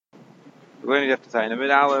We're learning after Zayin Amid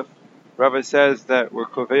Aleph. Rabbi says that we're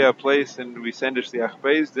kovei a place and we send a shliach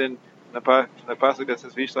beis din. The pasuk that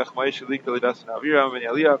says Vishlach Moshe Likal Idas Aviram and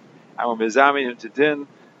Eliyav, and we're mezamin him to din,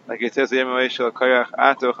 like it says Yemei Shel Koyach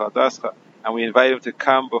Atoch Aldascha, and we invite him to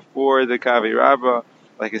come before the Kavi Rabbah,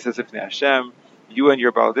 like it says Ifnei Hashem. You and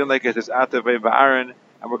your Baldin, like it says Atavei Ba'aron,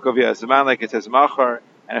 and we're kovei a Zman, like it says Machar.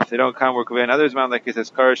 And if they don't come, we're kovei another Zman, like it says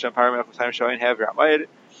Karish and Paramech L'Sayim Shoyin Hev Moed.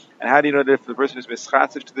 And how do you know that if the person is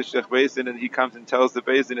mischatziv to the shliach beis din and he comes and tells the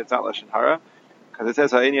beis din it's not lashon hara? Because it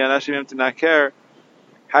says ha'ini anashim to not care.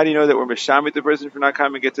 How do you know that we're mishamit the person for not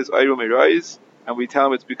coming and gets his oiru mirois? And we tell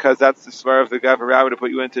him it's because that's the svar of the Gav Rabbi to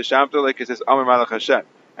put you into shamta, like it says Amar Malach Hashem.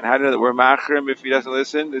 And how do you know that we're machrim if he doesn't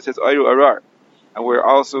listen? It says oiru arar. And we're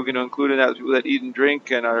also going to include in that people that eat and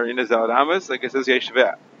drink and are in the zaladamas, like it says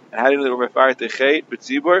yeshivah. And how do you know that we're mefaret techait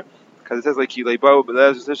b'tzibur? Because it says like kilei bo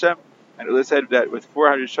b'lez Hashem. And it said that with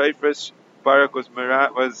 400 shayfres, Barak was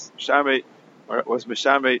mishameit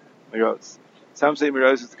miros. Some say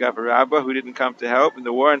miros is the Gav Rabba who didn't come to help in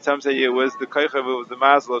the war, and some say it was the Koichav, it was the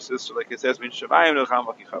Maslow sister, like it says, Min Shemayim Nilcham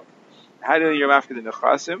Lakichav. How do you know you're after the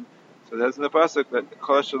Nechasim? So that's in the pasuk that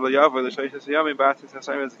Kol Shel Yavor the Shayshas Yamim Batis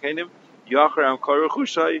Hasayim Zakenim Yachar Am Kol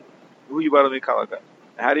Ruchushai Hu Yibal Mikalaga.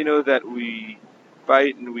 How do you know that we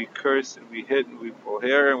fight and we curse and we hit and we pull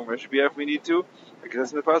hair and we mashbiah if we need to?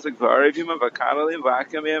 Because in the pasuk,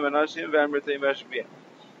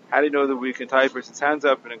 how do you know that we can tie a person's hands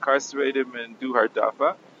up and incarcerate him and do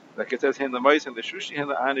hardafa? Like it says, hen l'mais and l'shushi hen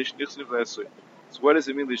la'anish nichsniv l'asui. So what does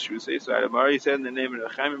it mean l'shusi? So Adamari said in the name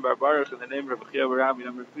of Chaim Bar Baruch, in the name of Rabbi Rabbi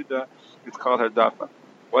Namar Fuda, it's called hardafa.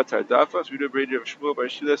 What's hardafa? So we do a brady of Shmuel Bar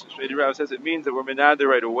Shilas, which Rav says it means that we're menader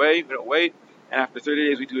right away, we don't wait, and after 30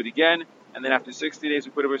 days we do it again, and then after 60 days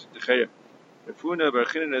we put a person to chayah. Rafuna Bar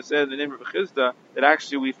Chinna said in the name of Chizda that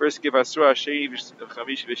actually we first give Asra Sheni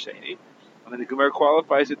Chamish V'Sheni, and then the Gemara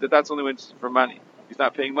qualifies it that that's only when it's for money. If he's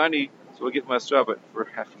not paying money, so we'll give him Asra, but for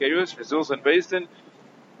Hafkerus, for Zils and Beis Din,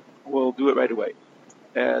 we'll do it right away.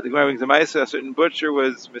 The Gemara brings the Maisa, a certain butcher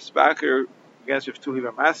was misbaker against Rav Tuhi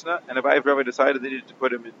Bar Masna, and Abaye Rabbi decided they needed to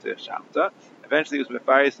put him into Shamta. Eventually he was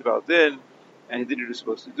Mephayis to Baldin, and he did what he was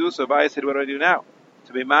supposed to do, so Abaye said, what do I do now?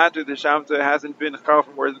 To be matter, the Shamta hasn't been chal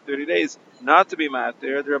for more than 30 days. Not to be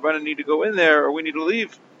matter, the Rabbanan need to go in there or we need to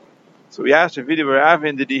leave. So we asked Ravidi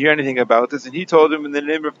Baravin, did he hear anything about this? And he told him in the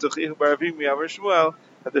name of Tachich Baravim Yavar Shmuel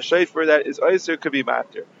that the shayfer that is Oyser could be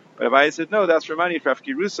matter. But Abaye said, no, that's for money. For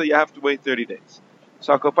Afkirusa, you have to wait 30 days.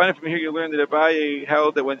 So Akopanim from here you learn that Abaye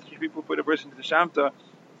held that when 3 people put a person into the Shamta,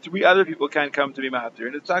 3 other people can come to be matter.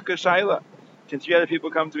 And it's not a Shaila. Can 3 other people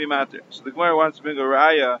come to be matter? So the Gemara wants to bring a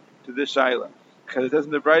raya to this Shaila. Because it says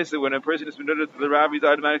in the Bryce that when a person is minutah to the Rav, he's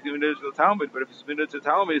automatically minutah to the Talmud. But if he's minutah to the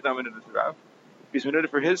Talmud, he's not minutah to the Rav. If he's minutah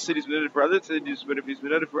for his city, he's minutah for other cities. But if he's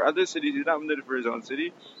minutah for other cities, he's not minutah for his own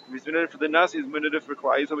city. If he's minutah for the Nasi, he's minutah for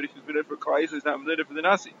Klai. But if he's minutah for Klai, he's not minutah for the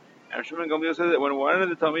Nasi. And Shimon Gamliel says that when one of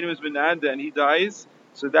the Talmidim is minada and he dies,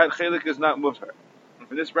 so that chelik is not mutar. And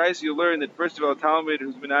from this Bryce, you learn that first of all, Talmud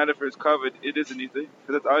who's minada for his covet, it is a nitah. Because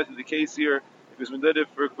that's obviously the case here. If he's minutah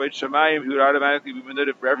for Kveit Shamayim, he would automatically be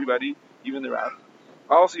minutah for everybody, even the Rav.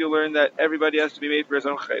 Also, you learn that everybody has to be made for his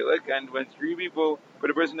own chelik, and when 3 people put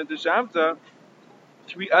a person into Shamta,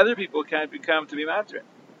 3 other people can't become to be matrin.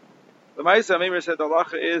 The Maisa Meimer said the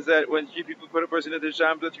halacha is that when 3 people put a person into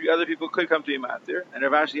Shamta, 3 other people could come to be matir. And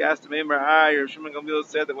Rav Ashi asked the Meimer, or Shimon Gamliel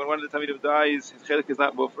said that when one of the Talmidim dies, his chelik is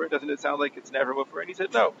not muffer. Doesn't it sound like it's never muffer? And he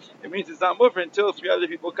said, no, it means it's not muffer until 3 other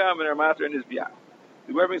people come and are matir in his biyah.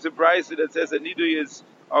 The Gemara brings a brayso that says that Nidui is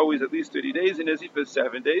always at least 30 days, and Nazif is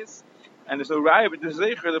 7 days. And there's no raya, but the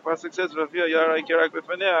Zeicher, the pasuk says, "Rafia Yarai Kerak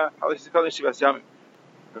Befanea." How is he calling Shivas Yamim?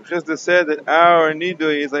 Rav Chisda said that our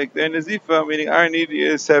nidui is like their nazifa, meaning our nidui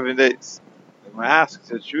is 7 days. The Gemara asks,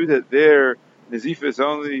 is it true that their nazifa is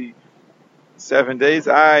only 7 days?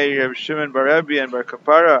 Rav Shimon Bar Rebbe and Bar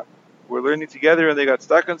Kapara were learning together, and they got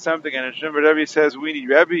stuck on something. And Rav Shimon Bar Rebbe says, "We need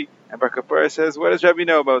Rebbe," and Bar Kapara says, "What does Rebbe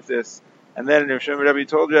know about this?" And then Rav Shimon Bar Rebbe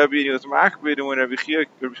told Rebbe, and he was ma'akbid. And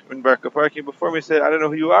when Bar Kapara came before me, he said, "I don't know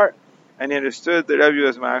who you are." And he understood that Rebbe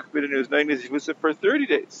was ma'akbid and he was knowing Nizifusa for 30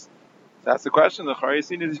 days. That's the question. The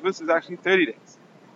Charisin Nizifusa is actually 30 days.